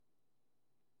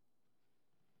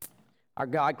Our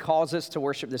God calls us to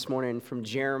worship this morning from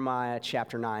Jeremiah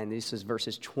chapter 9. This is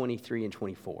verses 23 and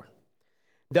 24.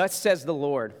 Thus says the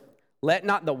Lord, let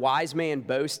not the wise man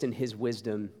boast in his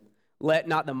wisdom. Let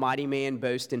not the mighty man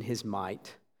boast in his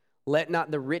might. Let not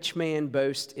the rich man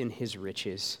boast in his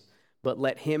riches. But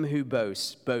let him who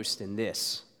boasts boast in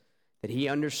this, that he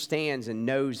understands and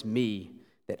knows me,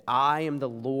 that I am the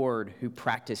Lord who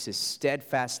practices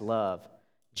steadfast love,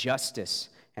 justice,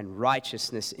 and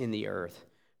righteousness in the earth.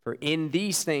 For in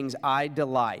these things I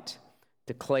delight,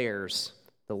 declares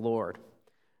the Lord.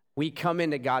 We come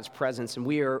into God's presence and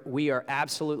we are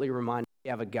absolutely reminded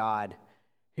we have a God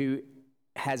who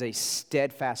has a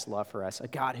steadfast love for us, a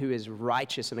God who is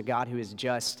righteous and a God who is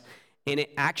just. And it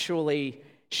actually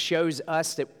shows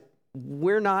us that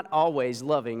we're not always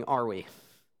loving, are we?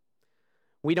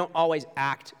 We don't always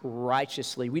act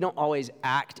righteously. We don't always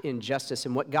act in justice.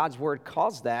 And what God's word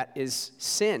calls that is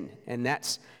sin. And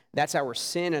that's our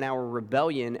sin and our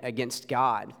rebellion against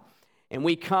God. And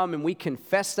we come and we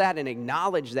confess that and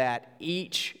acknowledge that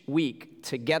each week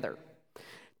together.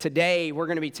 Today, we're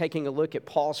going to be taking a look at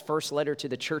Paul's first letter to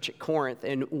the church at Corinth.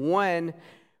 And one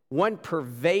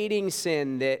pervading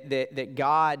sin that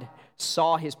God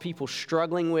saw his people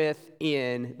struggling with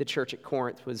in the church at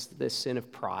Corinth was the sin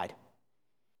of pride.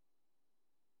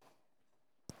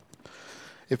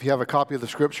 If you have a copy of the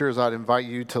scriptures, I'd invite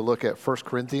you to look at 1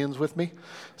 Corinthians with me.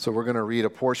 So we're going to read a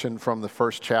portion from the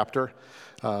first chapter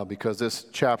because this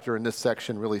chapter and this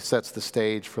section really sets the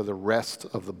stage for the rest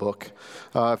of the book.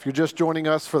 If you're just joining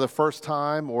us for the first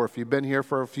time, or if you've been here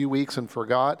for a few weeks and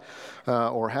forgot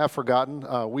or have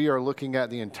forgotten, we are looking at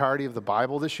the entirety of the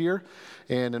Bible this year.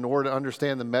 And in order to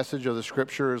understand the message of the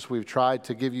scriptures, we've tried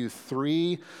to give you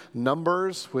 3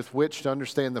 numbers with which to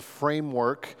understand the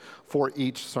framework for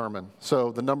each sermon.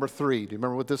 So the number 3, do you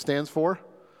remember what this stands for?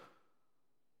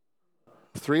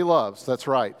 3 loves, that's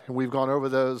right. And we've gone over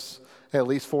those at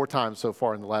least 4 times so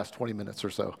far in the last 20 minutes or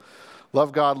so.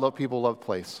 Love God, love people, love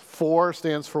place. 4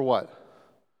 stands for what?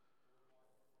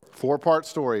 4-part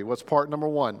story. What's part number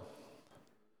 1?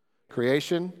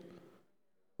 Creation,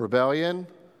 rebellion,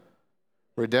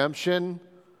 redemption,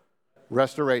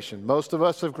 restoration. Most of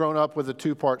us have grown up with a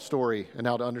 2-part story and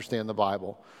how to understand the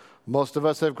Bible. Most of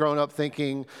us have grown up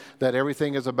thinking that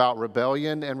everything is about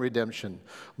rebellion and redemption.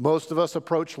 Most of us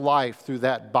approach life through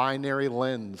that binary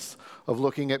lens of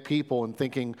looking at people and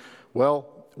thinking,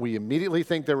 well, we immediately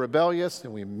think they're rebellious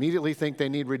and we immediately think they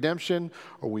need redemption,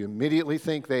 or we immediately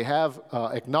think they have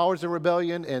acknowledged the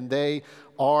rebellion and they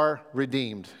are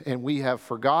redeemed. And we have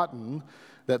forgotten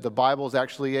that the Bible is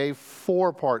actually a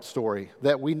 4-part story,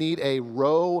 that we need a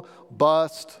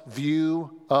robust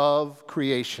view of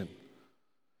creation.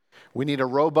 We need a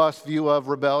robust view of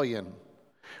rebellion.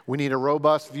 We need a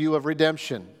robust view of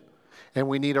redemption. And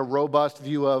we need a robust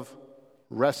view of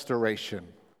restoration.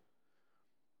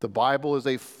 The Bible is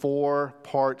a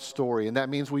 4-part story, and that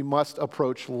means we must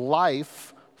approach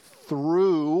life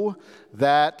through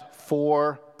that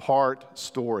 4-part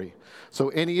story. So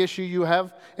any issue you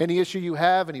have,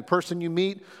 any person you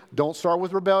meet, don't start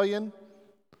with rebellion,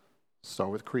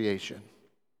 start with creation.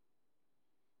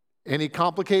 Any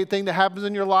complicated thing that happens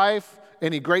in your life,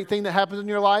 any great thing that happens in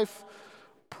your life,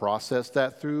 process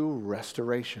that through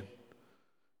restoration.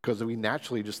 Because we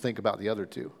naturally just think about the other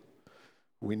 2.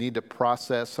 We need to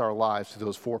process our lives through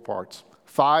those 4 parts.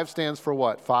 5 stands for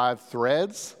what? 5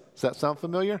 threads? Does that sound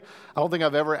familiar? I don't think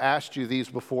I've ever asked you these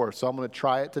before, so I'm going to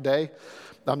try it today.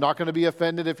 I'm not going to be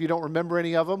offended if you don't remember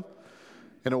any of them.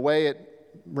 In a way, it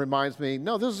reminds me,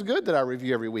 no, this is good that I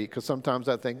review every week, because sometimes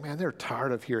I think, man, they're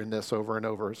tired of hearing this over and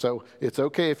over. So it's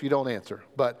okay if you don't answer.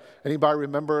 But anybody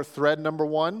remember thread number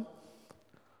 1?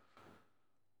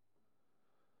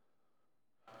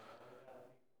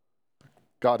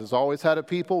 God has always had a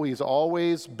people. He's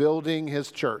always building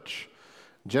his church.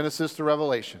 Genesis to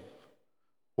Revelation.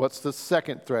 What's the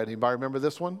second thread? Anybody remember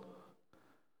this one?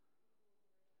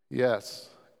 Yes.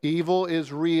 Evil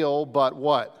is real, but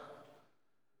what?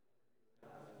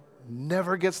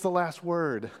 Never gets the last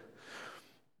word.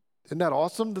 Isn't that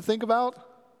awesome to think about?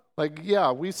 Like,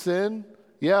 yeah, we sin.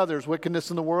 Yeah, there's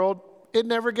wickedness in the world. It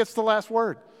never gets the last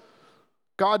word.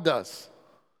 God does.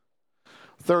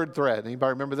 Third thread. Anybody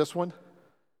remember this one?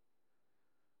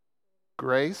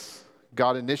 Grace.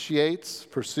 God initiates,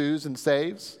 pursues, and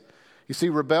saves. You see,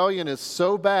 rebellion is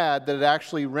so bad that it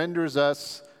actually renders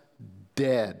us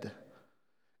dead.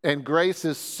 And grace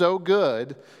is so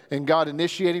good, and God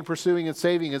initiating, pursuing, and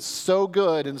saving is so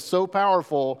good and so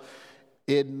powerful,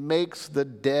 it makes the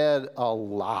dead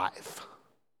alive.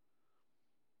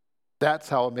 That's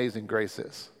how amazing grace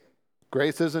is.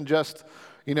 Grace isn't just,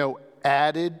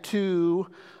 added to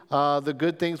the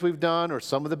good things we've done or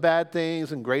some of the bad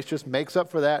things, and grace just makes up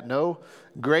for that. No,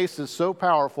 grace is so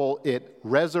powerful, it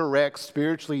resurrects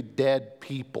spiritually dead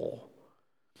people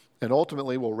and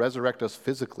ultimately will resurrect us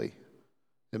physically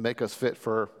and make us fit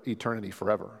for eternity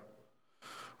forever.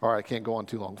 All right, I can't go on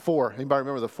too long. 4, anybody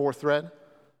remember the 4th thread?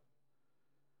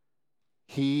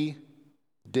 He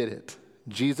did it.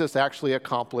 Jesus actually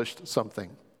accomplished something.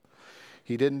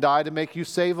 He didn't die to make you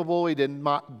savable. He didn't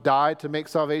die to make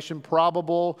salvation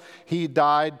probable. He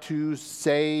died to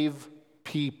save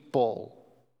people.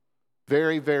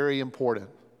 Very, very important.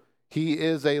 He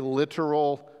is a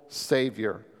literal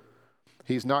Savior.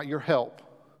 He's not your help.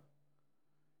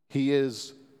 He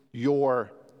is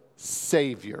your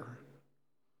Savior.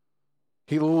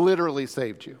 He literally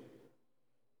saved you.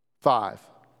 5,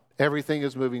 everything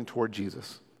is moving toward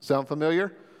Jesus. Sound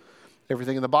familiar?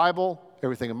 Everything in the Bible,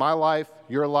 everything in my life,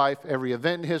 your life, every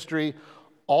event in history,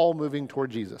 all moving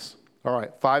toward Jesus. All right,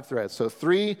 5 threads. So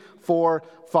 3, 4,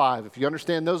 5. If you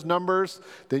understand those numbers,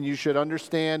 then you should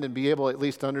understand and be able at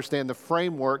least to understand the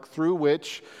framework through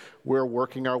which we're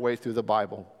working our way through the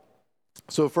Bible.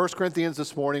 So 1 Corinthians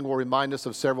this morning will remind us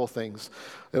of several things.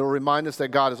 It will remind us that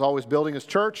God is always building his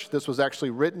church. This was actually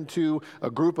written to a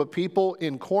group of people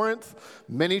in Corinth,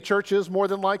 many churches more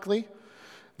than likely.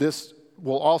 This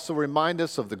will also remind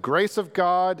us of the grace of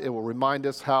God. It will remind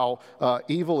us how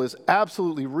evil is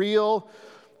absolutely real.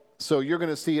 So you're going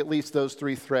to see at least those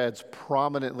 3 threads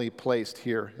prominently placed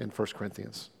here in 1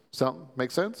 Corinthians. Something make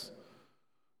sense?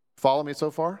 Follow me so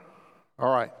far?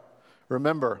 All right.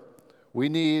 Remember, we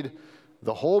need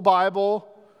the whole Bible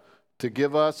to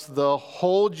give us the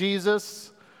whole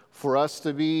Jesus for us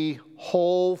to be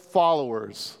whole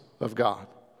followers of God.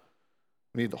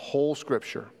 We need the whole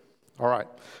Scripture. All right.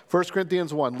 1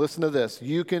 Corinthians 1, listen to this.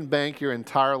 You can bank your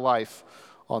entire life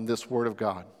on this word of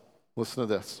God. Listen to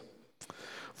this.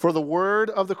 For the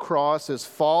word of the cross is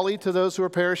folly to those who are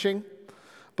perishing,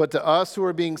 but to us who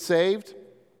are being saved,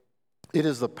 it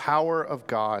is the power of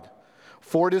God.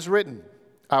 For it is written,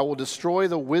 I will destroy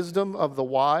the wisdom of the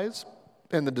wise,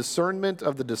 and the discernment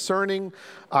of the discerning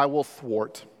I will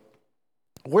thwart.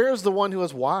 Where is the one who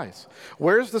is wise?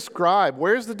 Where is the scribe?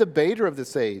 Where is the debater of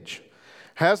this age?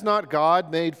 Has not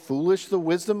God made foolish the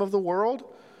wisdom of the world?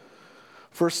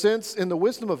 For since in the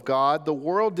wisdom of God, the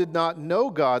world did not know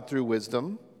God through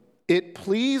wisdom, it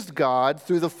pleased God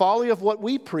through the folly of what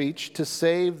we preach to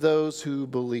save those who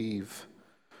believe.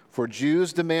 For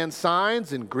Jews demand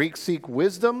signs and Greeks seek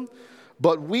wisdom,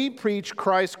 but we preach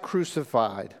Christ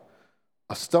crucified,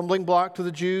 a stumbling block to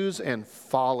the Jews and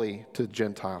folly to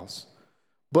Gentiles.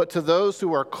 But to those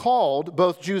who are called,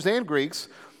 both Jews and Greeks,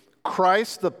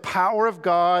 Christ, the power of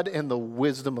God and the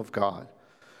wisdom of God.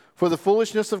 For the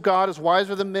foolishness of God is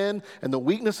wiser than men, and the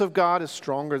weakness of God is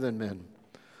stronger than men.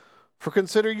 For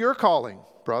consider your calling,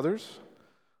 brothers.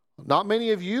 Not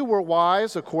many of you were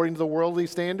wise according to the worldly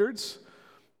standards.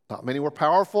 Not many were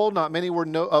powerful, not many were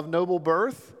of noble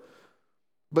birth.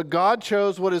 But God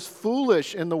chose what is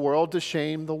foolish in the world to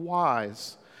shame the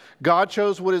wise. God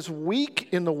chose what is weak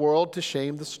in the world to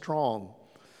shame the strong.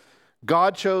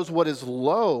 God chose what is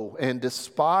low and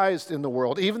despised in the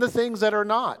world, even the things that are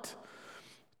not,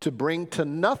 to bring to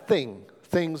nothing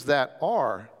things that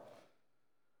are,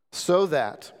 so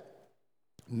that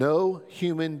no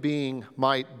human being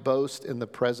might boast in the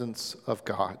presence of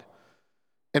God.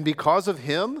 And because of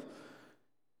him,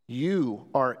 you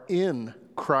are in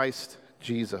Christ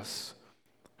Jesus,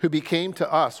 who became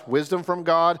to us wisdom from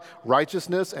God,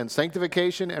 righteousness and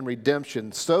sanctification and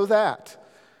redemption, so that,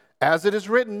 as it is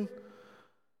written,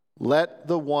 let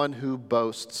the one who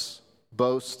boasts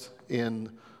boast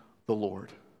in the Lord.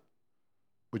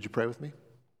 Would you pray with me?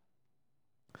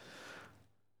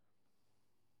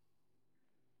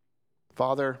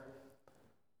 Father,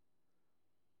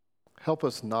 help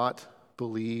us not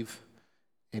believe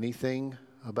anything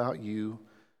about you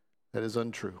that is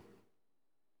untrue.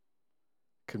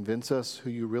 Convince us who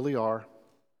you really are.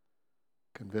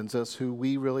 Convince us who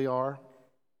we really are.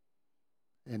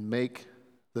 And make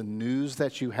the news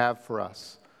that you have for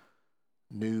us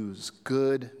news,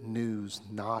 good news,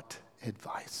 not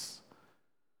advice.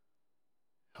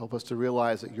 Help us to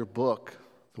realize that your book,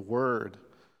 the Word,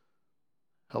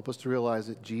 help us to realize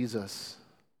that Jesus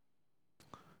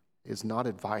is not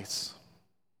advice.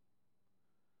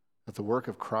 That the work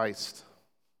of Christ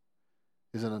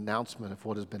is an announcement of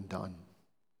what has been done.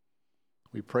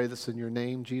 We pray this in your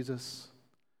name, Jesus.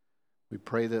 We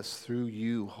pray this through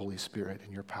you, Holy Spirit,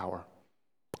 in your power.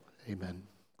 Amen.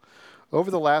 Over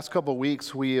the last couple of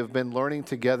weeks, we have been learning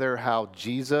together how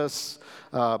Jesus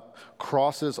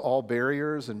crosses all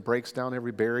barriers and breaks down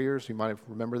every barrier. So you might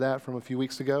remember that from a few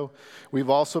weeks ago. We've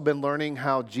also been learning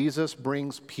how Jesus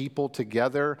brings people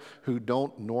together who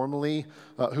wouldn't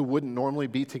normally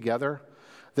be together.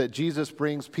 That Jesus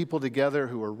brings people together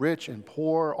who are rich and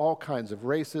poor, all kinds of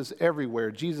races,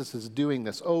 everywhere. Jesus is doing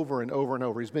this over and over and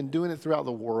over. He's been doing it throughout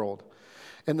the world.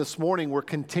 And this morning, we're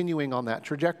continuing on that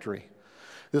trajectory.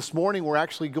 This morning, we're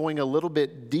actually going a little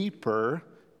bit deeper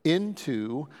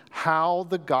into how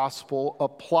the gospel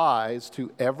applies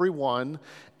to everyone,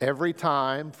 every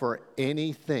time, for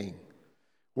anything.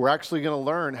 We're actually going to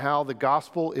learn how the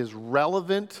gospel is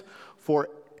relevant for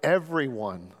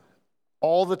everyone,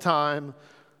 all the time,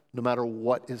 no matter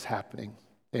what is happening.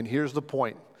 And here's the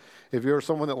point. If you're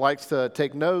someone that likes to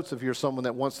take notes, if you're someone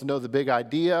that wants to know the big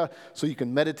idea so you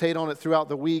can meditate on it throughout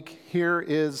the week, here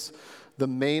is the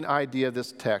main idea of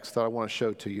this text that I want to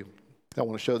show to you. I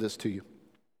want to show this to you.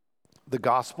 The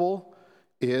gospel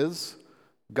is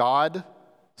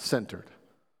God-centered.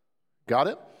 Got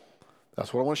it?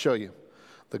 That's what I want to show you.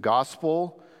 The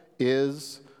gospel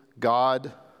is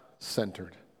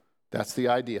God-centered. That's the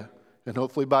idea. And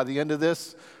hopefully by the end of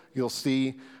this, you'll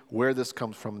see where this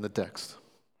comes from in the text.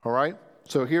 All right?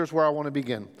 So here's where I want to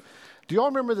begin. Do you all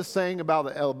remember the saying about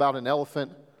an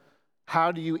elephant?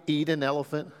 How do you eat an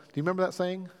elephant? Do you remember that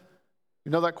saying?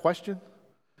 You know that question?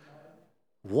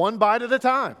 One bite at a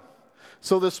time.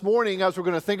 So this morning, as we're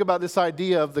going to think about this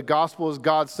idea of the gospel is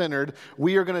God-centered,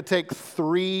 we are going to take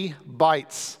 3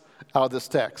 bites out of this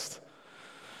text.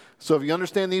 So if you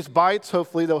understand these bites,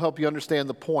 hopefully they'll help you understand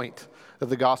the point that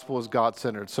the gospel is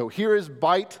God-centered. So here is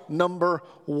bite number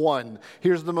 1.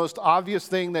 Here's the most obvious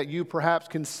thing that you perhaps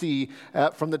can see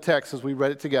from the text as we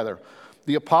read it together.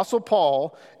 The Apostle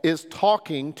Paul is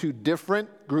talking to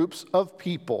different groups of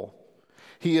people.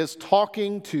 He is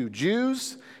talking to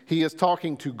Jews, he is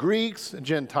talking to Greeks and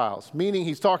Gentiles, meaning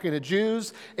he's talking to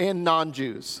Jews and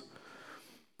non-Jews.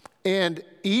 And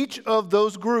each of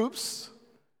those groups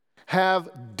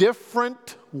have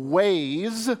different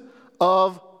ways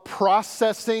of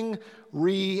processing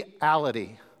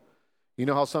reality. You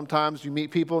know how sometimes you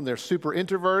meet people and they're super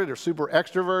introverted or super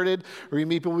extroverted, or you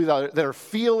meet people that are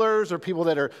feelers or people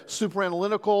that are super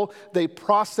analytical. They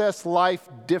process life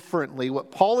differently. What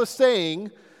Paul is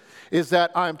saying is that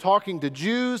I'm talking to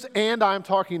Jews and I'm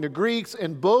talking to Greeks,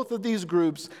 and both of these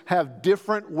groups have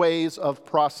different ways of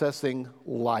processing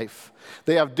life.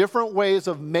 They have different ways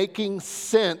of making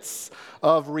sense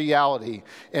of reality,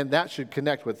 and that should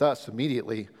connect with us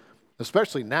immediately,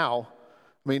 especially now.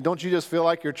 I mean, don't you just feel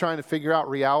like you're trying to figure out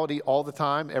reality all the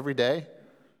time, every day?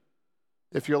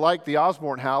 If you're like the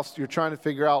Osborne house, you're trying to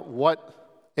figure out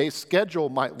what a schedule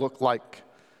might look like.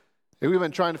 And we've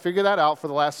been trying to figure that out for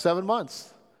the last 7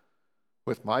 months.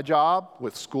 With my job,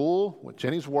 with school, with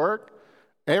Jenny's work,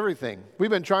 everything.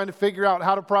 We've been trying to figure out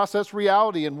how to process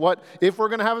reality and what, if we're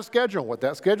going to have a schedule, what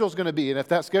that schedule is going to be, and if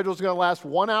that schedule is going to last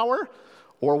 1 hour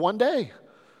or 1 day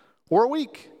or a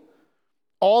week.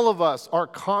 All of us are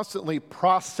constantly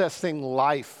processing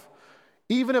life.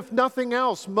 Even if nothing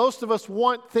else, most of us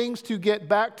want things to get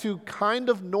back to kind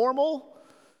of normal,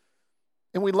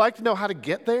 and we'd like to know how to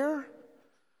get there.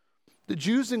 The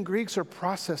Jews and Greeks are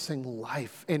processing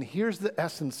life, and here's the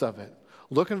essence of it.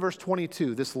 Look in verse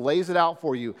 22. This lays it out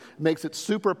for you, makes it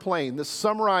super plain. This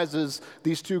summarizes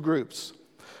these two groups.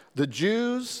 The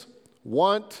Jews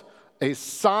want a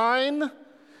sign,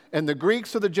 and the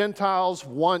Greeks or the Gentiles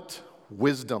want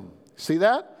wisdom. See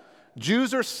that?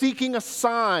 Jews are seeking a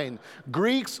sign.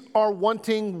 Greeks are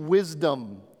wanting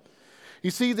wisdom.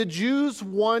 You see, the Jews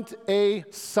want a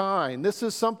sign. This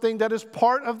is something that is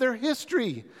part of their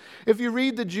history. If you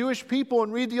read the Jewish people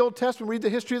and read the Old Testament, read the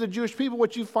history of the Jewish people,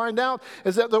 what you find out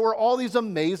is that there were all these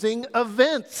amazing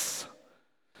events.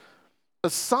 A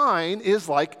sign is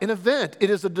like an event. It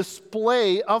is a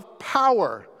display of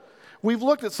power. We've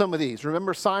looked at some of these.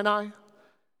 Remember Sinai?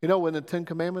 You know, when the 10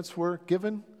 Commandments were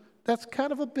given? That's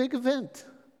kind of a big event.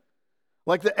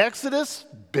 Like the Exodus,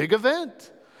 big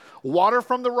event. Water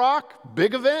from the rock,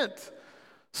 big event.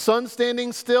 Sun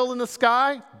standing still in the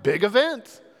sky, big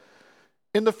event.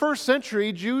 In the first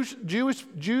century,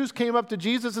 Jews came up to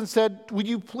Jesus and said, "Would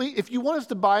you please, if you want us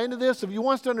to buy into this, if you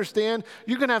want us to understand,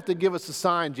 you're going to have to give us a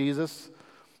sign, Jesus."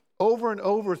 Over and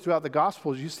over throughout the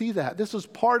Gospels, you see that. This is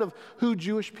part of who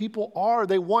Jewish people are.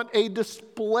 They want a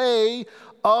display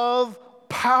of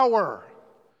power.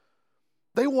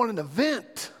 They want an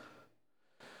event.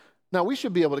 Now, we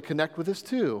should be able to connect with this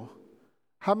too.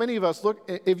 How many of us, look,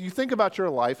 if you think about your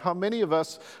life, how many of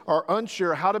us are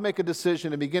unsure how to make a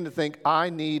decision and begin to think, I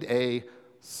need a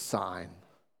sign.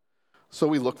 So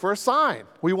we look for a sign.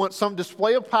 We want some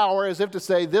display of power as if to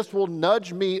say, this will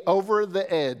nudge me over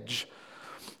the edge.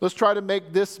 Let's try to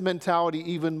make this mentality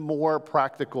even more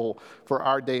practical for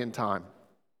our day and time.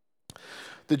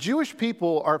 The Jewish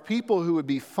people are people who would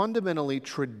be fundamentally,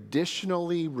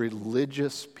 traditionally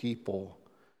religious people.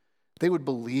 They would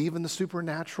believe in the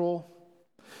supernatural.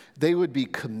 They would be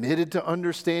committed to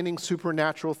understanding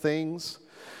supernatural things.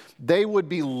 They would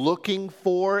be looking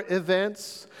for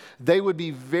events. They would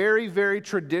be very, very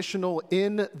traditional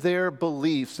in their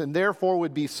beliefs and therefore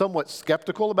would be somewhat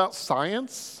skeptical about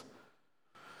science.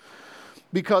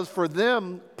 Because for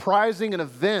them, prizing an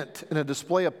event and a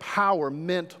display of power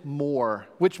meant more,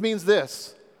 which means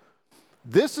this.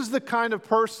 This is the kind of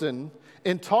person,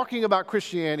 in talking about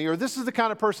Christianity, or this is the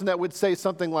kind of person that would say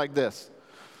something like this.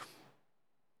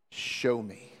 Show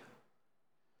me.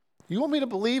 You want me to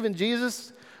believe in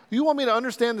Jesus? You want me to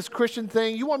understand this Christian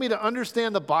thing? You want me to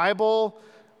understand the Bible?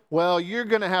 Well, you're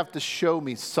going to have to show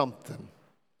me something.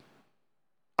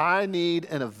 I need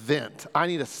an event. I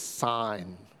need a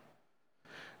sign.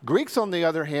 Greeks, on the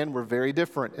other hand, were very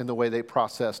different in the way they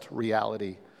processed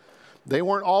reality. They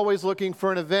weren't always looking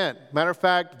for an event. Matter of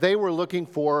fact, they were looking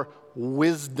for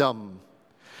wisdom.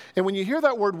 And when you hear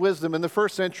that word wisdom in the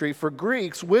first century, for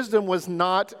Greeks, wisdom was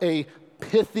not a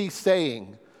pithy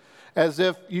saying, as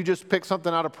if you just pick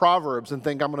something out of Proverbs and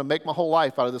think, I'm going to make my whole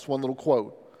life out of this one little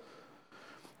quote.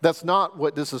 That's not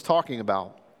what this is talking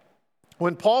about.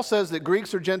 When Paul says that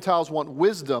Greeks or Gentiles want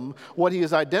wisdom, what he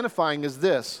is identifying is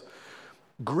this.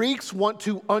 Greeks want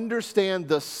to understand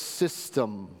the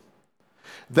system.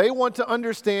 They want to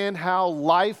understand how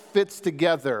life fits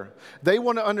together. They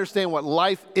want to understand what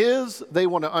life is. They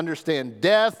want to understand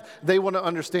death. They want to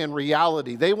understand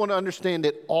reality. They want to understand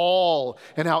it all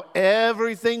and how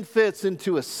everything fits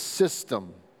into a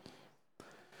system.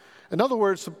 In other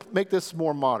words, to make this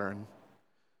more modern,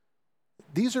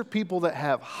 these are people that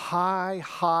have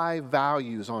high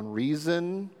values on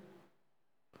reason,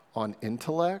 on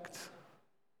intellect.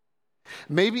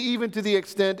 Maybe even to the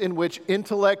extent in which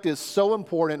intellect is so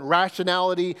important,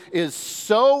 rationality is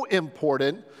so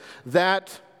important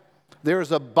that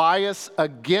there's a bias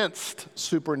against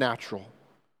supernatural.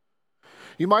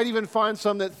 You might even find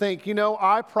some that think,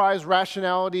 I prize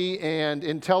rationality and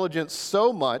intelligence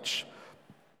so much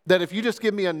that if you just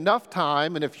give me enough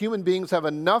time, and if human beings have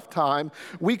enough time,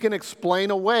 we can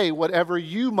explain away whatever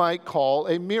you might call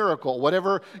a miracle,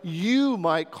 whatever you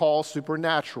might call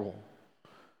supernatural.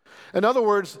 In other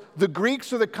words, the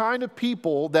Greeks are the kind of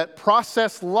people that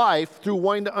process life through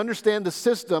wanting to understand the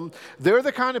system. They're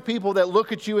the kind of people that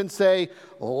look at you and say,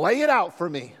 lay it out for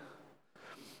me.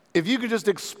 If you could just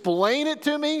explain it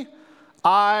to me,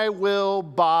 I will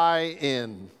buy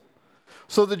in.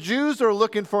 So the Jews are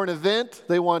looking for an event.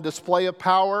 They want a display of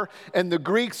power. And the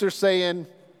Greeks are saying,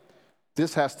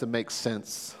 this has to make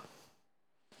sense.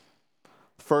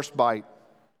 First bite.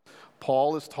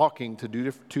 Paul is talking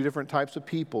to two different types of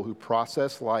people who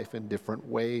process life in different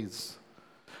ways.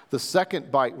 The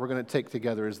second bite we're going to take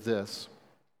together is this.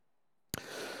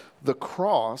 The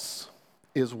cross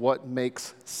is what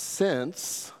makes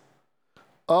sense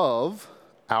of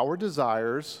our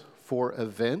desires for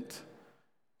event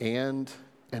and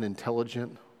an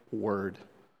intelligent word.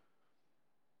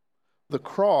 The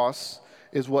cross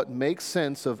is what makes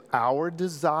sense of our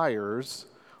desires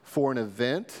for an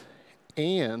event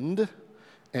and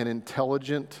an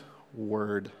intelligent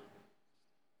word.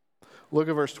 Look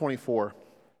at verse 24.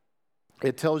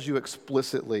 It tells you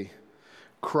explicitly,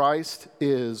 Christ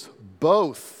is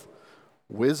both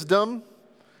wisdom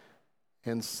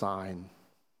and sign.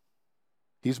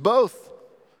 He's both.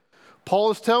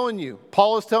 Paul is telling you.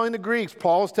 Paul is telling the Greeks.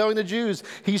 Paul is telling the Jews.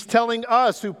 He's telling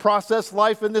us who process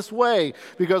life in this way,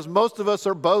 because most of us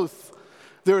are both.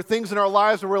 There are things in our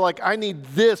lives where we're like, I need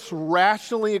this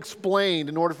rationally explained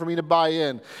in order for me to buy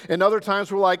in. And other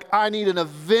times we're like, I need an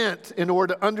event in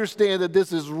order to understand that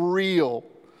this is real.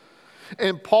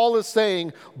 And Paul is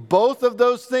saying both of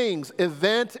those things,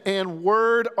 event and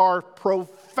word, are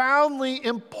profoundly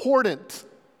important,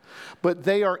 but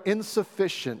they are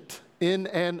insufficient in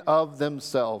and of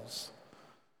themselves.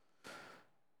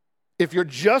 If you're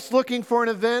just looking for an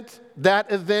event,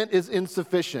 that event is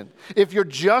insufficient. If you're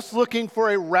just looking for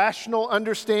a rational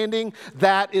understanding,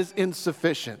 that is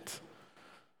insufficient.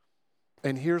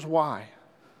 And here's why.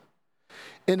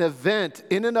 An event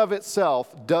in and of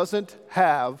itself doesn't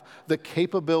have the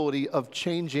capability of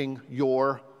changing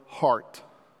your heart.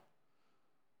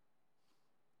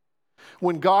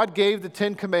 When God gave the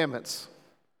 10 Commandments,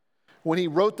 when he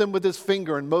wrote them with his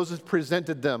finger and Moses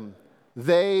presented them,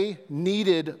 they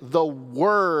needed the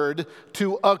word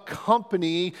to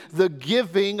accompany the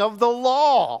giving of the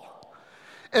law.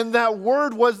 And that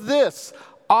word was this: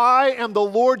 I am the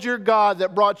Lord your God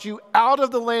that brought you out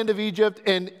of the land of Egypt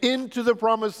and into the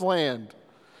promised land.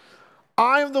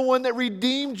 I am the one that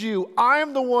redeemed you. I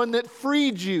am the one that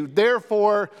freed you.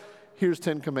 Therefore, here's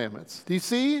 10 commandments. Do you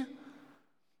see?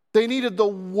 They needed the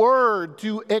word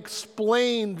to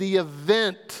explain the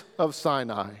event of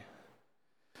Sinai.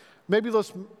 Maybe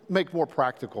let's make more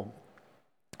practical.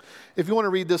 If you want to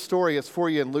read this story, it's for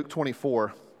you in Luke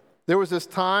 24. There was this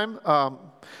time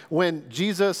when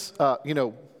Jesus,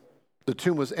 the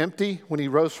tomb was empty when he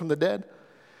rose from the dead.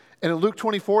 And in Luke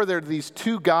 24, there are these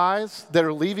two guys that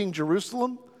are leaving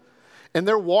Jerusalem. And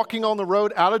they're walking on the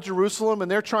road out of Jerusalem, and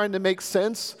they're trying to make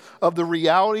sense of the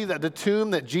reality that the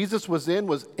tomb that Jesus was in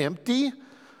was empty.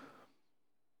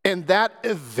 And that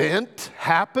event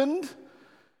happened.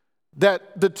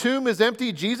 That the tomb is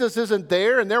empty, Jesus isn't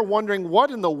there, and they're wondering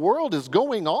what in the world is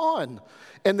going on.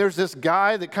 And there's this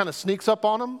guy that kind of sneaks up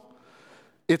on them.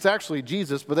 It's actually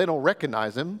Jesus, but they don't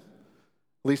recognize him,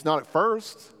 at least not at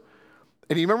first.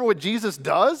 And you remember what Jesus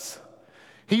does?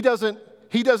 He doesn't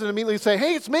immediately say,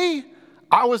 hey, it's me.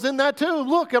 I was in that tomb.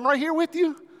 Look, I'm right here with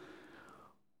you.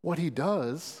 What he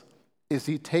does is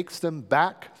he takes them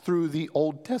back through the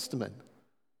Old Testament.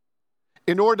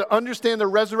 In order to understand the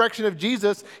resurrection of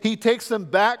Jesus, he takes them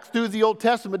back through the Old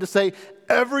Testament to say,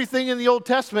 everything in the Old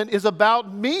Testament is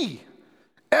about me.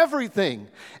 Everything.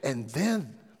 And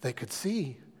then they could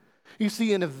see. You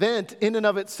see, an event in and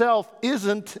of itself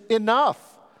isn't enough.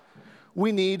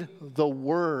 We need the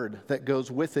word that goes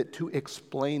with it to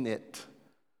explain it.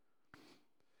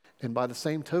 And by the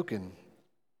same token,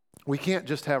 we can't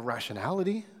just have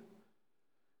rationality,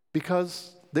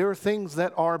 because there are things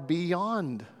that are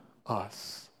beyond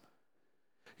us.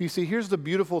 You see, here's the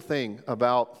beautiful thing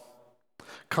about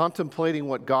contemplating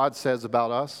what God says about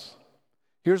us.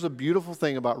 Here's the beautiful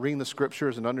thing about reading the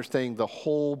scriptures and understanding the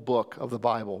whole book of the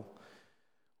Bible.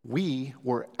 We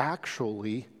were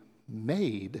actually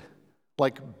made,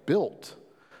 built,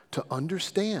 to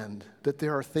understand that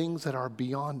there are things that are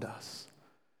beyond us.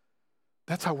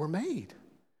 That's how we're made.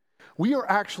 We are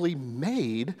actually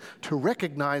made to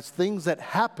recognize things that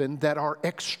happen that are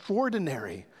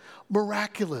extraordinary,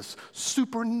 miraculous,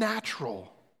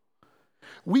 supernatural.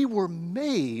 We were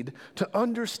made to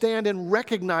understand and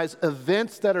recognize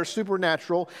events that are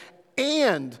supernatural,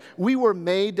 and we were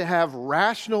made to have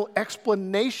rational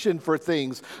explanation for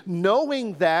things,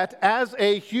 knowing that as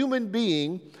a human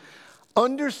being,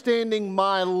 understanding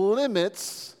my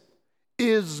limits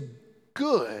is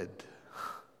good.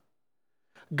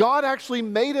 God actually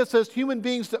made us as human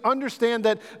beings to understand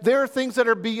that there are things that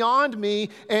are beyond me,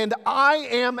 and I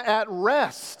am at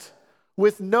rest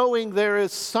with knowing there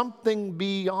is something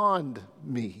beyond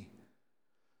me.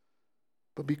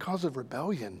 But because of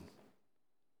rebellion,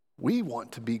 we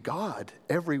want to be God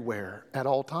everywhere, at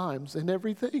all times, in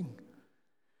everything.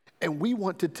 And we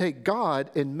want to take God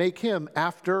and make him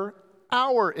after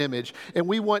our image. And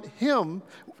we want him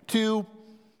to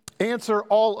answer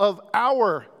all of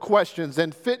our questions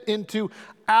and fit into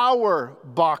our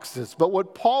boxes. But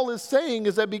what Paul is saying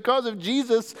is that because of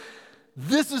Jesus,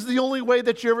 this is the only way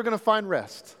that you're ever going to find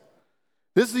rest.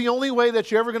 This is the only way that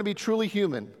you're ever going to be truly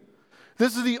human.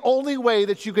 This is the only way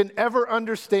that you can ever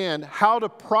understand how to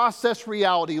process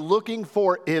reality, looking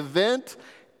for event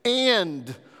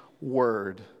and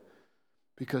word.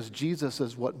 Because Jesus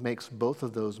is what makes both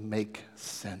of those make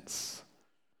sense.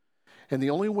 And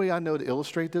the only way I know to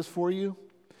illustrate this for you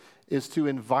is to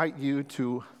invite you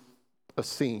to a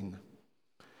scene.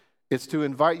 It's to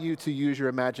invite you to use your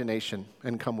imagination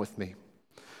and come with me.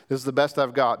 This is the best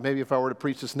I've got. Maybe if I were to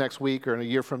preach this next week or in a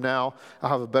year from now, I'll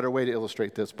have a better way to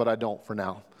illustrate this, but I don't for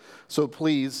now. So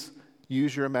please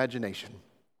use your imagination.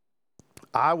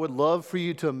 I would love for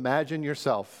you to imagine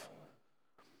yourself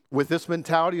with this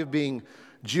mentality of being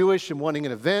Jewish and wanting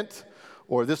an event,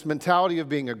 or this mentality of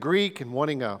being a Greek and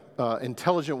wanting an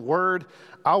intelligent word.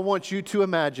 I want you to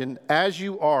imagine, as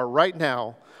you are right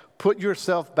now, put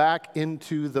yourself back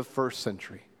into the first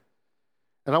century.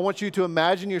 And I want you to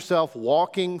imagine yourself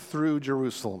walking through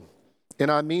Jerusalem. And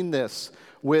I mean this,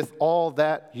 with all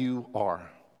that you are.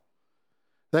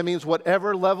 That means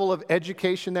whatever level of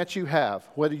education that you have,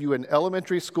 whether you're in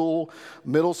elementary school,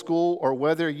 middle school, or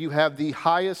whether you have the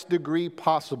highest degree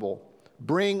possible,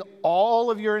 bring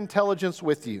all of your intelligence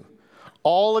with you,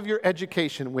 all of your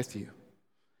education with you.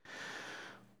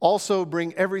 Also,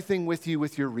 bring everything with you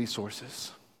with your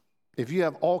resources. If you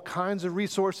have all kinds of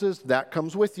resources, that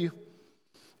comes with you.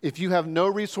 If you have no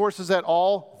resources at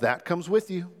all, that comes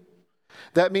with you.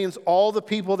 That means all the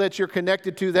people that you're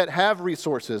connected to that have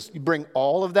resources, you bring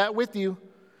all of that with you.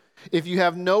 If you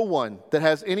have no one that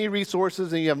has any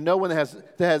resources and you have no one that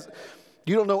has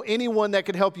You don't know anyone that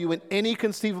could help you in any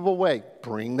conceivable way.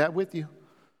 Bring that with you.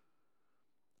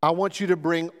 I want you to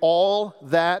bring all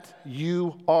that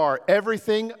you are,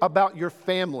 everything about your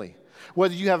family,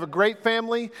 whether you have a great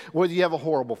family, whether you have a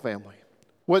horrible family,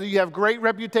 whether you have great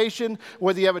reputation,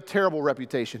 whether you have a terrible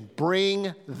reputation.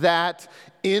 Bring that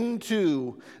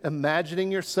into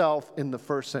imagining yourself in the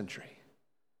first century.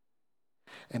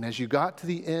 And as you got to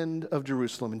the end of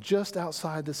Jerusalem and just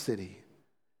outside the city,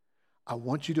 I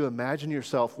want you to imagine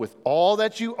yourself with all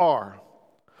that you are,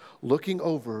 looking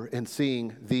over and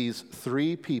seeing these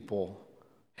 3 people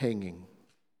hanging.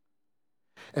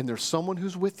 And there's someone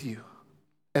who's with you.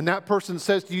 And that person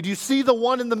says to you, do you see the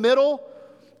one in the middle?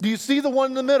 Do you see the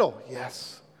one in the middle?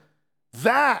 Yes.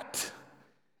 That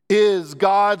is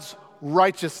God's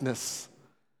righteousness.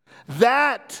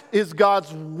 That is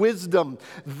God's wisdom.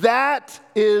 That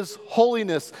is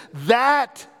holiness.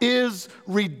 That is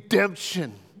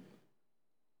redemption.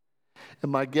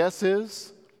 And my guess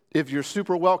is, if you're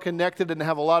super well connected and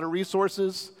have a lot of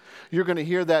resources, you're going to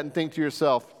hear that and think to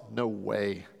yourself, no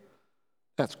way.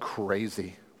 That's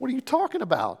crazy. What are you talking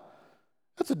about?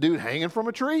 That's a dude hanging from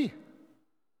a tree.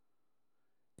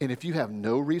 And if you have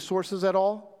no resources at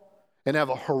all and have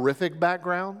a horrific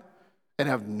background and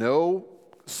have no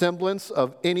semblance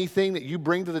of anything that you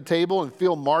bring to the table and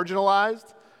feel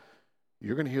marginalized,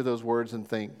 you're going to hear those words and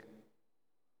think,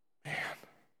 man,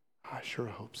 I sure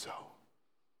hope so.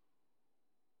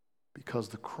 Because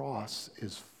the cross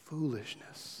is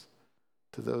foolishness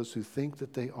to those who think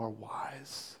that they are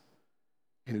wise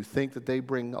and who think that they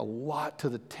bring a lot to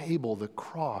the table. The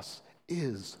cross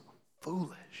is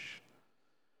foolish.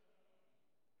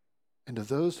 And to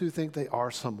those who think they are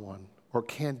someone or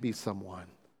can be someone,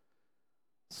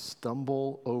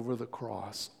 stumble over the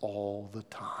cross all the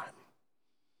time.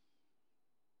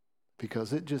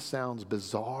 Because it just sounds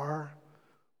bizarre,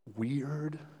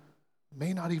 weird,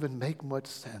 may not even make much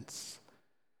sense.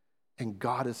 And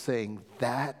God is saying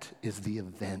that is the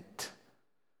event.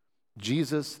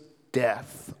 Jesus'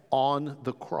 death on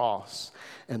the cross.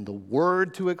 And the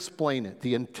word to explain it,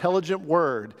 the intelligent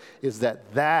word, is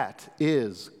that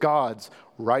is God's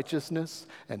righteousness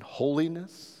and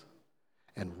holiness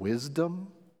and wisdom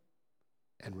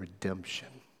and redemption.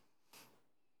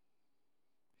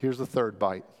 Here's the third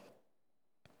bite.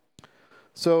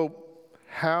 So,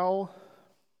 how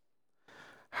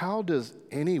does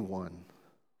anyone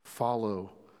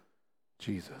follow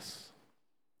Jesus?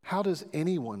 How does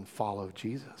anyone follow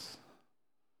Jesus?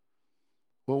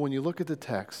 Well, when you look at the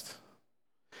text,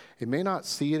 it may not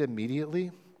see it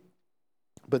immediately,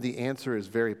 but the answer is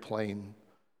very plain: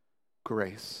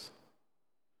 grace.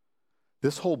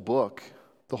 This whole book,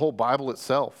 the whole Bible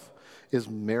itself, is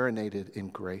marinated in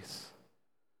grace.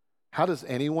 How does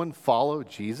anyone follow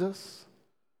Jesus?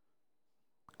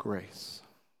 Grace.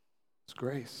 It's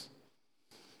grace.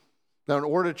 Now, in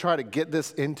order to try to get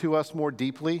this into us more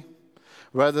deeply,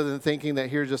 rather than thinking that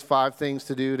here's just 5 things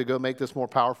to do to go make this more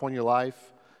powerful in your life,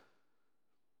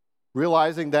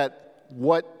 realizing that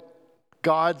what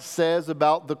God says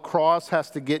about the cross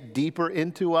has to get deeper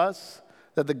into us,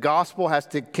 that the gospel has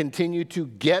to continue to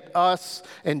get us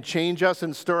and change us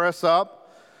and stir us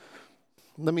up.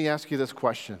 Let me ask you this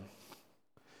question.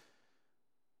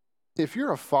 If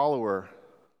you're a follower,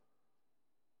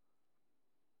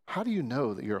 how do you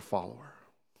know that you're a follower?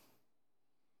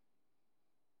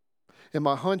 And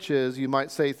my hunch is you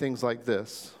might say things like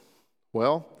this.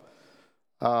 Well,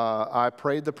 I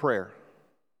prayed the prayer.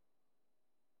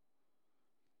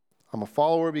 I'm a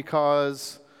follower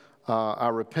because I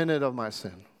repented of my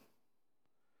sin.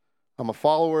 I'm a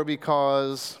follower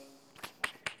because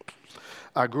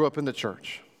I grew up in the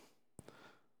church.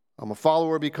 I'm a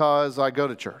follower because I go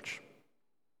to church.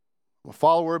 I'm a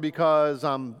follower because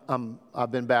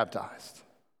I've been baptized.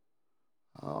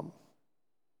 And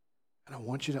I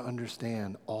want you to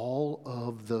understand all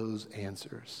of those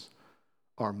answers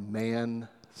are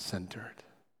man-centered.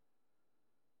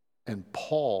 And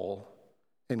Paul,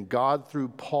 and God through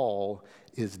Paul,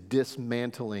 is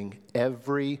dismantling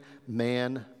every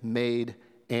man-made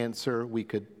answer we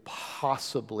could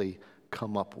possibly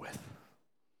come up with.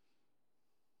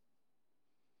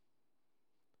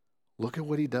 Look at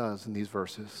what he does in these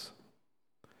verses.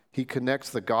 He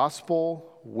connects the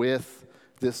gospel with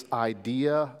this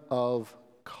idea of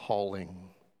calling.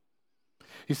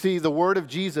 You see, the word of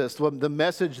Jesus, the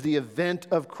message, the event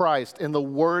of Christ, and the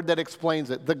word that explains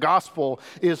it, the gospel,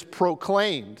 is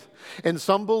proclaimed. And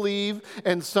some believe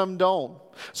and some don't.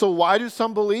 So why do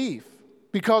some believe?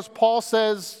 Because Paul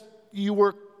says you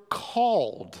were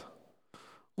called.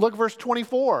 Look, verse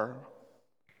 24.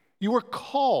 You were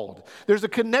called. There's a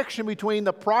connection between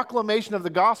the proclamation of the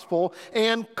gospel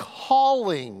and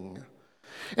calling.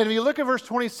 And if you look at verse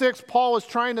 26, Paul is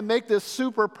trying to make this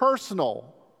super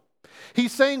personal.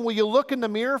 He's saying, will you look in the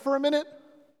mirror for a minute?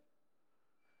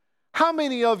 How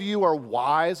many of you are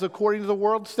wise according to the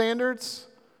world's standards?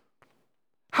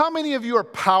 How many of you are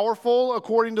powerful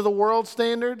according to the world's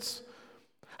standards?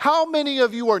 How many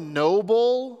of you are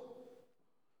noble?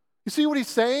 You see what he's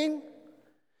saying?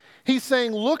 He's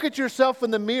saying, look at yourself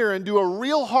in the mirror and do a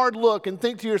real hard look and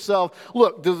think to yourself,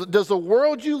 look, does the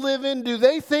world you live in, do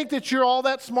they think that you're all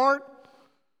that smart?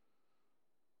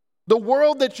 The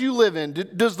world that you live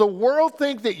in, does the world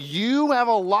think that you have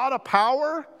a lot of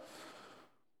power?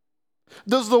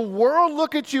 Does the world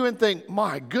look at you and think,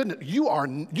 my goodness, you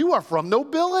are from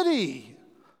nobility.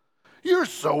 You're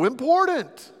so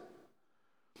important.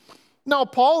 Now,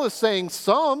 Paul is saying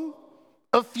some,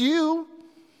 a few,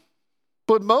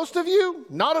 but most of you,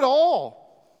 not at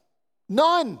all.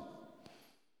 None.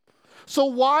 So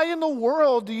why in the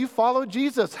world do you follow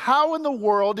Jesus? How in the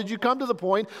world did you come to the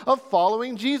point of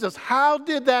following Jesus? How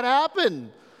did that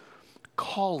happen?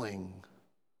 Calling.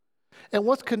 And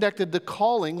what's connected to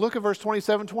calling? Look at verse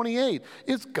 27, 28.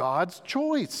 It's God's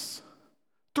choice.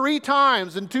 3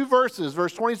 times in 2 verses,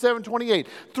 verse 27, 28.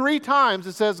 3 times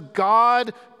it says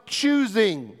God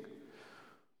choosing.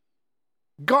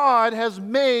 God has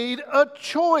made a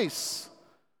choice.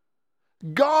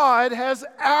 God has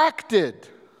acted.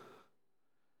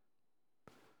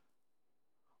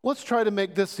 Let's try to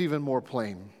make this even more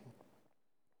plain.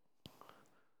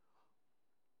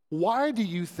 Why do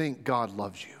you think God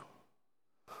loves you?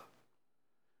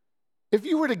 If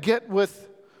you were to get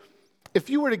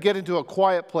into a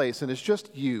quiet place and it's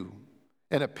just you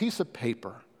and a piece of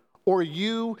paper, or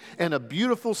you and a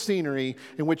beautiful scenery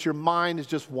in which your mind is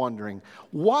just wondering,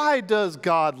 why does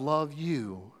God love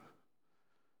you?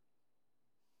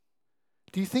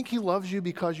 Do you think he loves you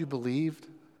because you believed?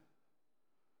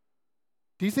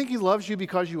 Do you think he loves you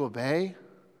because you obey?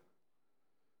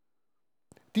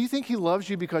 Do you think he loves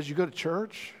you because you go to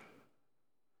church?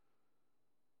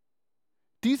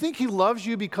 Do you think he loves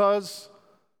you because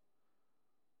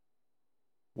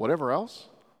whatever else?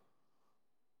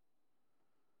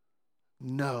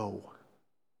 No.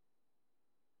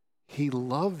 He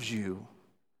loves you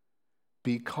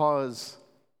because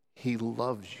he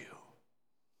loves you.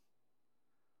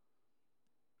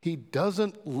 He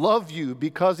doesn't love you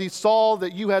because he saw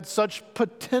that you had such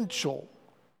potential.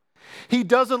 He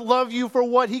doesn't love you for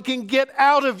what he can get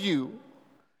out of you.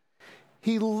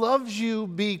 He loves you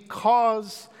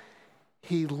because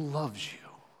he loves you.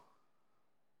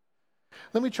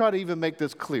 Let me try to even make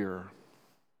this clearer.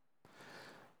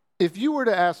 If you were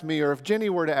to ask me, or if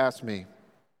Jenny were to ask me,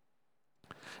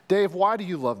 Dave, why do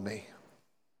you love me?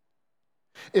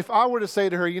 If I were to say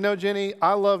to her, you know, Jenny,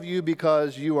 I love you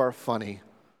because you are funny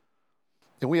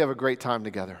and we have a great time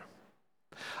together.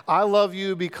 I love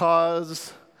you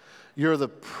because you're the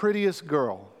prettiest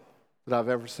girl that I've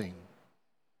ever seen.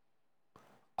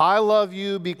 I love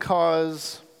you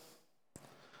because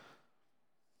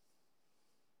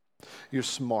you're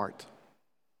smart.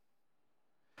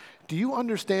 Do you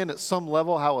understand at some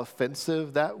level how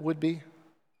offensive that would be?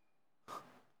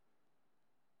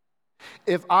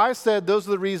 If I said those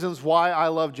are the reasons why I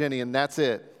love Jenny and that's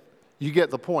it, you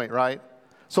get the point, right?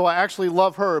 So I actually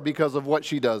love her because of what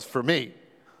she does for me,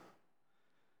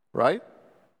 right?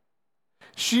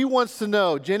 She wants to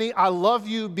know, Jenny, I love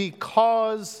you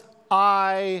because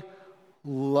I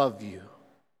love you.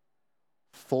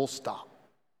 Full stop.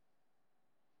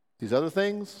 These other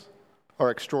things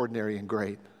are extraordinary and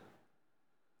great.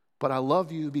 But I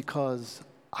love you because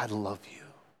I love you.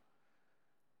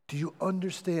 Do you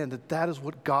understand that that is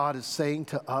what God is saying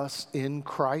to us in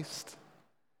Christ?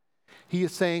 He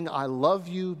is saying, I love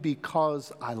you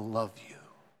because I love you.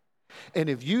 And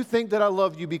if you think that I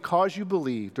love you because you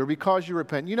believed or because you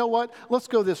repent, you know what? Let's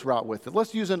go this route with it.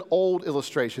 Let's use an old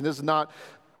illustration. This is not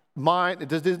mine.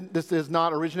 This does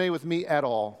not originate with me at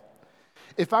all.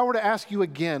 If I were to ask you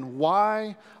again,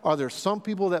 why are there some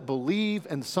people that believe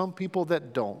and some people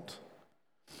that don't?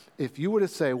 If you were to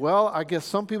say, well, I guess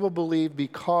some people believe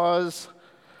because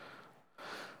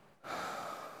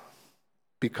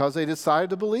they decided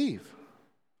to believe.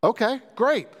 Okay,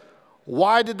 great.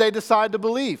 Why did they decide to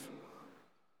believe?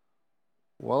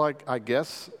 Well, I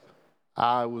guess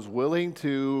I was willing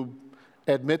to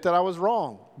admit that I was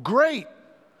wrong. Great.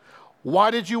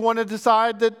 Why did you want to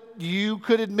decide that you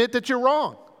could admit that you're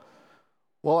wrong?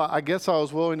 Well, I guess I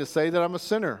was willing to say that I'm a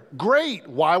sinner. Great.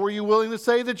 Why were you willing to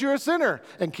say that you're a sinner?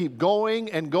 And keep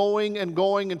going and going and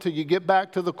going until you get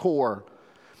back to the core.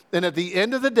 And at the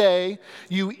end of the day,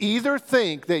 you either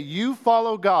think that you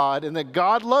follow God and that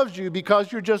God loves you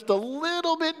because you're just a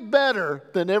little bit better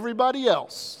than everybody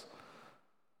else,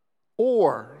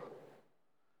 or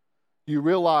you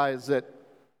realize that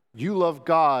you love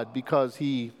God because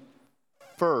He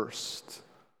first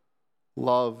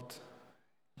loved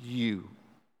you.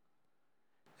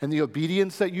 And the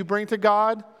obedience that you bring to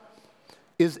God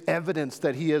is evidence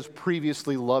that He has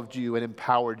previously loved you and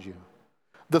empowered you.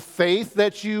 The faith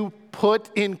that you put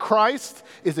in Christ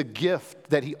is a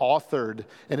gift that He authored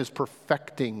and is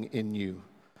perfecting in you.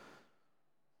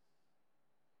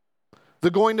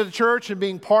 The going to the church and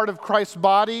being part of Christ's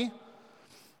body,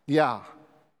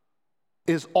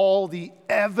 is all the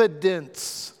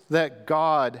evidence that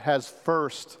God has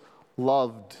first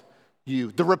loved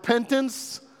you. The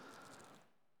repentance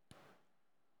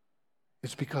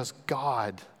is because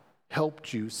God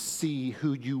helped you see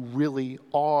who you really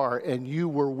are, and you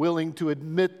were willing to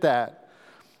admit that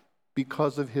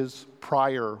because of His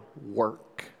prior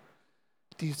work.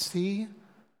 Do you see?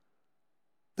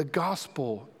 The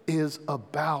gospel is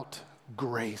about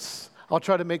grace. I'll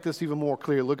try to make this even more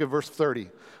clear. Look at verse 30.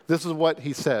 This is what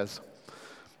he says.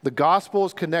 The gospel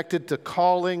is connected to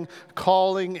calling.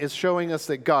 Calling is showing us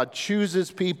that God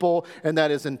chooses people, and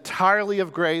that is entirely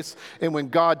of grace. And when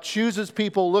God chooses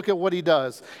people, look at what He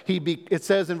does. It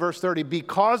says in verse 30,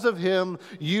 because of Him,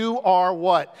 you are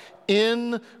what?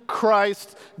 In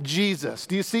Christ Jesus.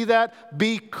 Do you see that?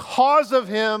 Because of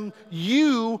Him,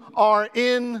 you are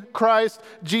in Christ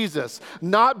Jesus.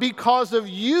 Not because of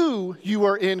you, you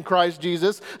are in Christ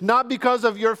Jesus. Not because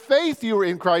of your faith, you are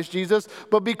in Christ Jesus.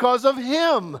 But because of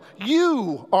Him,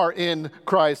 you are in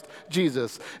Christ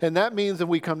Jesus. And that means that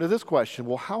we come to this question,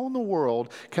 well, how in the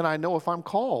world can I know if I'm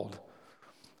called?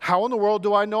 How in the world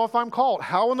do I know if I'm called?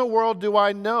 How in the world do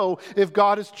I know if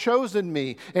God has chosen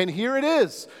me? And here it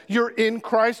is. You're in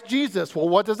Christ Jesus. Well,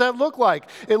 what does that look like?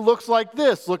 It looks like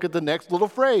this. Look at the next little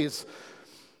phrase.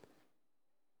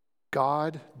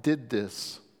 God did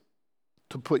this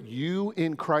to put you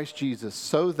in Christ Jesus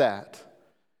so that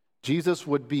Jesus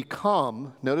would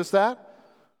become, notice that?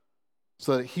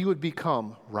 So that He would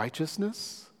become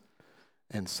righteousness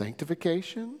and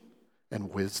sanctification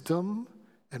and wisdom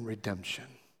and redemption.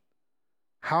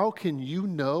 How can you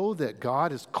know that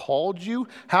God has called you?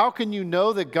 How can you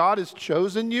know that God has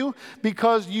chosen you?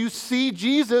 Because you see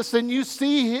Jesus and you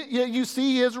see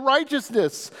His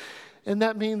righteousness. And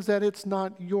that means that it's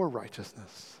not your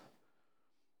righteousness.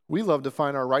 We love to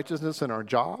find our righteousness in our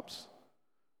jobs,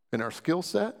 in our skill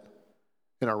set,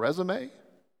 in our resume,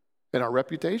 in our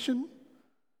reputation.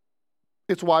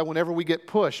 It's why whenever we get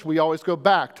pushed, we always go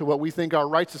back to what we think our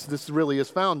righteousness really is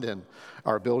found in.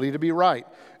 Our ability to be right,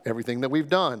 everything that we've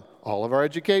done, all of our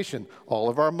education, all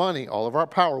of our money, all of our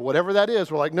power, whatever that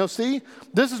is. We're like, no, see,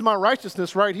 this is my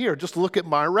righteousness right here. Just look at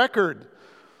my record.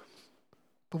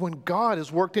 But when God has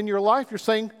worked in your life, you're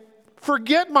saying,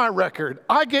 forget my record.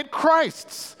 I get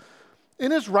Christ's.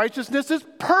 And His righteousness is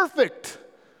perfect.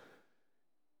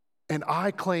 And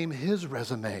I claim His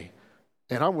resume.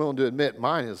 And I'm willing to admit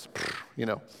mine is,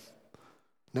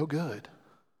 no good.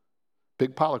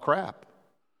 Big pile of crap,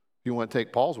 if you want to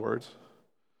take Paul's words.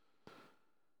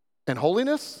 And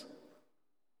holiness?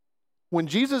 When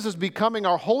Jesus is becoming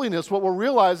our holiness, what we're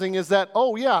realizing is that,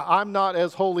 I'm not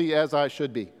as holy as I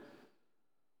should be.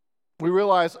 We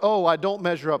realize, I don't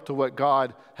measure up to what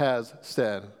God has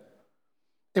said.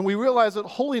 And we realize that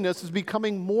holiness is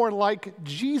becoming more like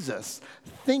Jesus,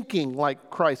 thinking like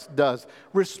Christ does,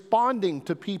 responding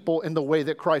to people in the way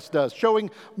that Christ does,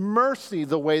 showing mercy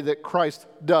the way that Christ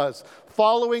does,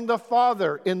 following the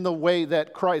Father in the way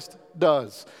that Christ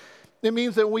does. It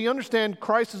means that we understand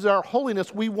Christ is our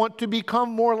holiness. We want to become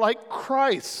more like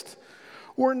Christ.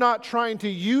 We're not trying to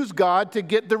use God to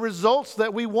get the results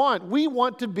that we want. We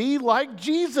want to be like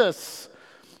Jesus.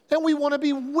 And we want to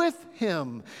be with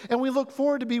Him. And we look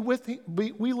forward to being with Him.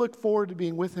 We look forward to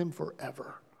being with Him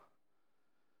forever.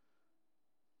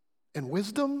 And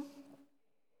wisdom?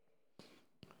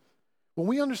 When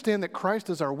we understand that Christ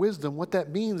is our wisdom, what that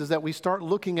means is that we start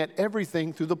looking at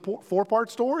everything through the four-part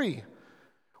story.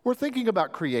 We're thinking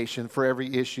about creation for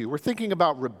every issue. We're thinking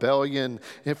about rebellion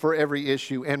for every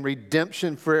issue, and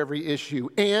redemption for every issue,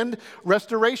 and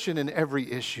restoration in every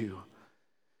issue.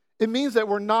 It means that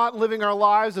we're not living our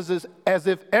lives as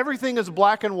if everything is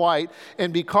black and white,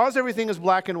 and because everything is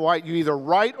black and white, you're either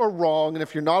right or wrong, and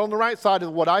if you're not on the right side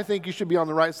of what I think you should be on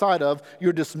the right side of,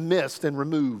 you're dismissed and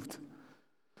removed.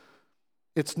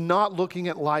 It's not looking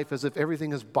at life as if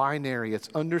everything is binary. It's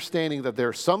understanding that there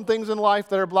are some things in life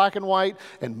that are black and white,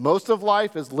 and most of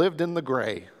life is lived in the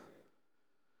gray,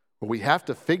 where we have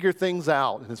to figure things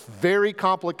out, and it's very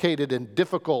complicated and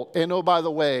difficult. And oh, by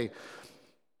the way,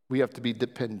 we have to be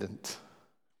dependent,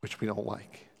 which we don't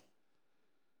like.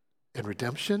 And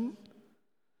redemption,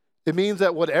 it means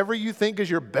that whatever you think is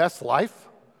your best life,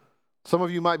 some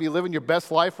of you might be living your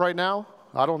best life right now.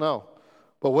 I don't know.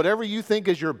 But whatever you think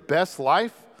is your best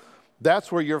life,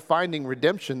 that's where you're finding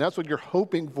redemption. That's what you're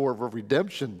hoping for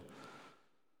redemption.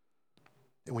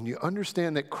 And when you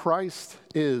understand that Christ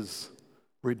is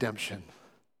redemption,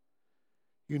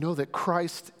 you know that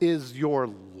Christ is your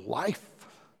life.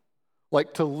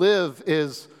 Like to live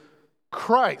is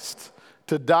Christ,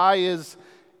 to die is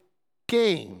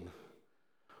gain.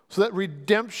 So that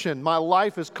redemption, my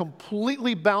life is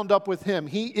completely bound up with Him.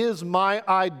 He is my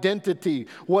identity.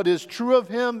 What is true of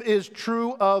Him is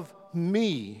true of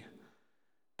me.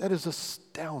 That is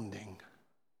astounding.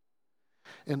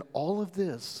 And all of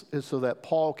this is so that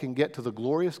Paul can get to the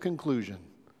glorious conclusion,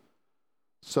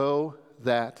 so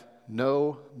that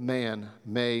no man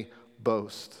may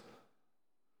boast.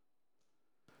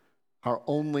 Our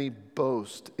only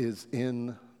boast is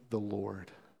in the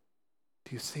Lord.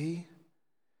 Do you see?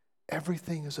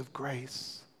 Everything is of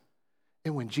grace.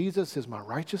 And when Jesus is my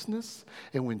righteousness,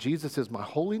 and when Jesus is my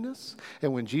holiness,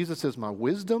 and when Jesus is my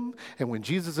wisdom, and when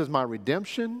Jesus is my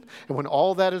redemption, and when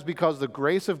all that is because of the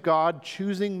grace of God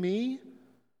choosing me,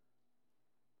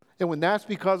 and when that's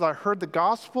because I heard the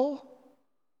gospel,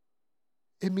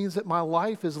 it means that my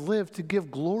life is lived to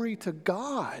give glory to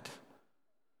God.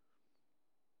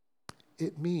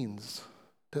 It means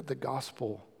that the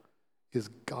gospel is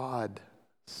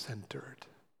God-centered.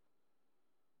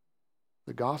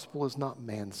 The gospel is not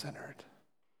man-centered.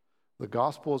 The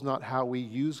gospel is not how we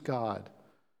use God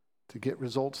to get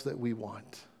results that we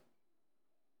want.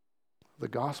 The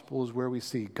gospel is where we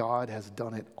see God has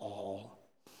done it all.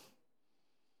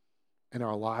 And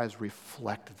our lives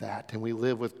reflect that, and we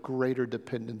live with greater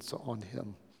dependence on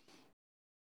Him.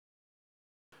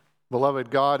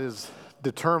 Beloved, God is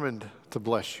determined to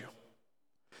bless you.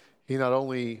 He not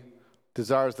only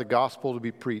desires the gospel to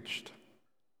be preached,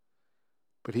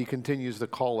 but He continues to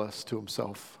call us to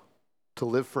Himself, to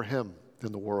live for Him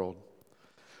in the world.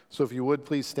 So if you would,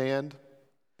 please stand,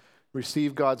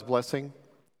 receive God's blessing,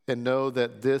 and know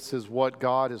that this is what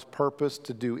God has purposed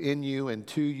to do in you and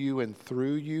to you and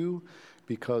through you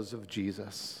because of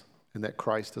Jesus, and that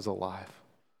Christ is alive.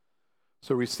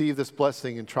 So receive this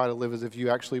blessing and try to live as if you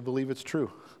actually believe it's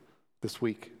true this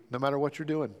week, no matter what you're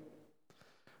doing.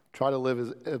 Try to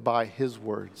live by His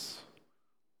words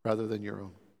rather than your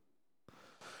own.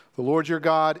 The Lord your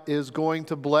God is going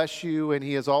to bless you, and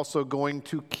He is also going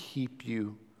to keep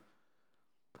you.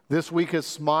 This week His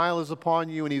smile is upon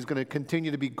you, and He's going to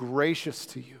continue to be gracious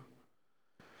to you.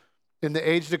 In the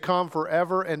age to come,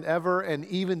 forever and ever, and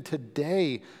even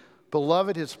today,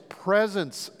 beloved, His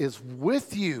presence is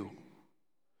with you.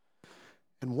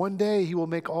 And one day He will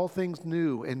make all things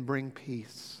new and bring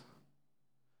peace.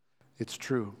 It's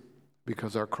true,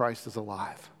 because our Christ is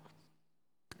alive.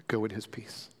 Go in His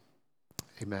peace.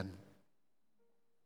 Amen.